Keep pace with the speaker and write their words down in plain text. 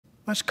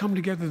Let's come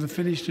together to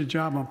finish the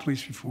job on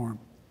police reform.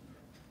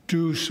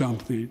 Do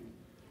something.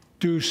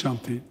 Do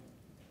something.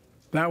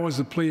 That was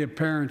the plea of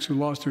parents who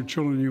lost their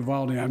children in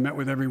Uvalde. I met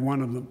with every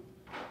one of them.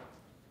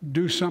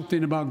 Do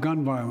something about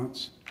gun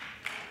violence.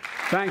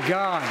 Thank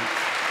God.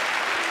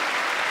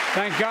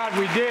 Thank God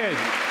we did.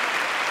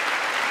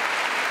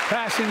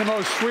 Passing the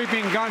most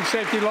sweeping gun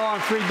safety law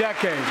in 3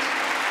 decades.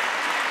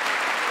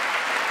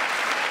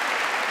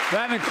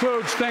 That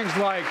includes things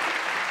like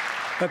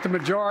that the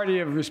majority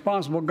of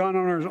responsible gun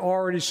owners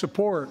already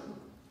support.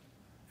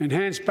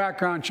 Enhanced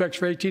background checks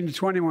for 18 to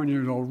 21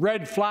 years old.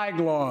 Red flag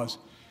laws,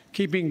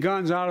 keeping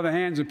guns out of the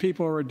hands of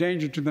people who are a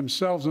danger to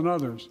themselves and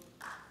others.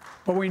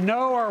 But we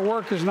know our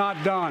work is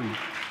not done.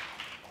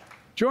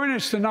 Joining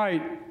us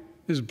tonight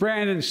is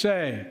Brandon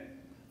Tsay,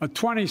 a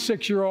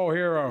 26-year-old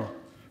hero.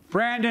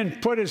 Brandon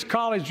put his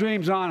college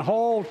dreams on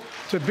hold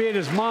to be at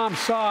his mom's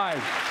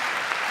side.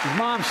 His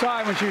mom's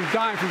side when she was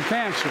dying from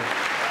cancer.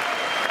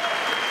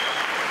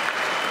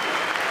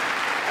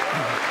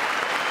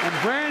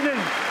 And Brandon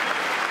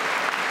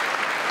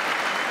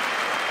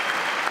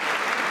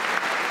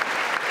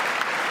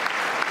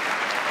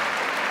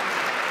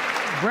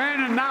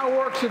now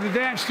works at the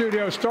dance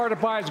studio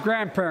started by his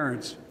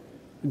grandparents.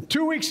 And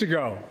 2 weeks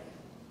ago,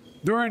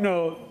 during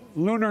the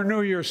Lunar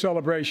New Year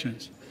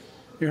celebrations,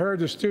 he heard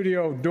the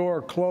studio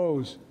door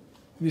close,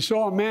 and he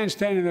saw a man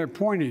standing there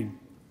pointing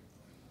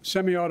a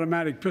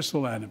semi-automatic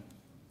pistol at him.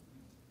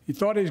 He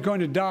thought he was going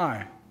to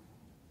die,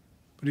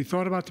 but he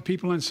thought about the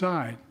people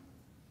inside.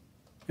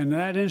 And in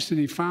that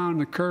instant, he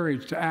found the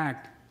courage to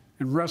act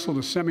and wrestled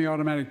a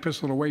semi-automatic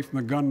pistol away from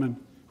the gunman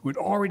who had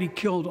already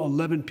killed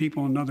 11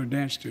 people in another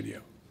dance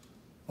studio.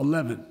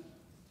 11.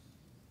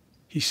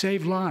 He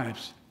saved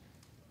lives.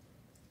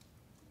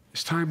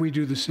 It's time we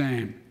do the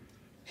same.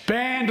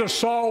 Ban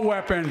assault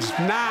weapons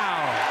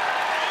now.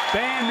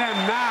 Ban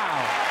them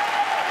now.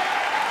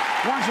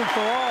 Once and for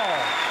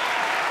all.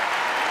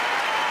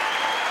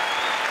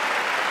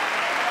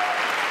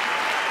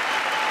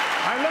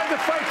 I led the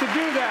fight to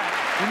do that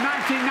in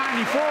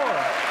 1994.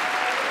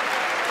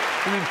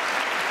 And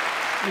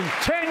in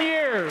 10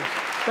 years,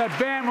 that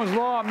ban was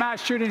law and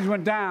mass shootings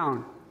went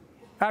down.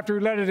 After we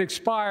let it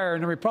expire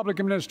in the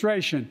Republican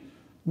administration,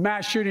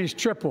 mass shootings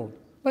tripled.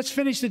 Let's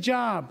finish the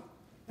job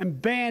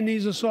and ban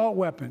these assault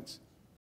weapons.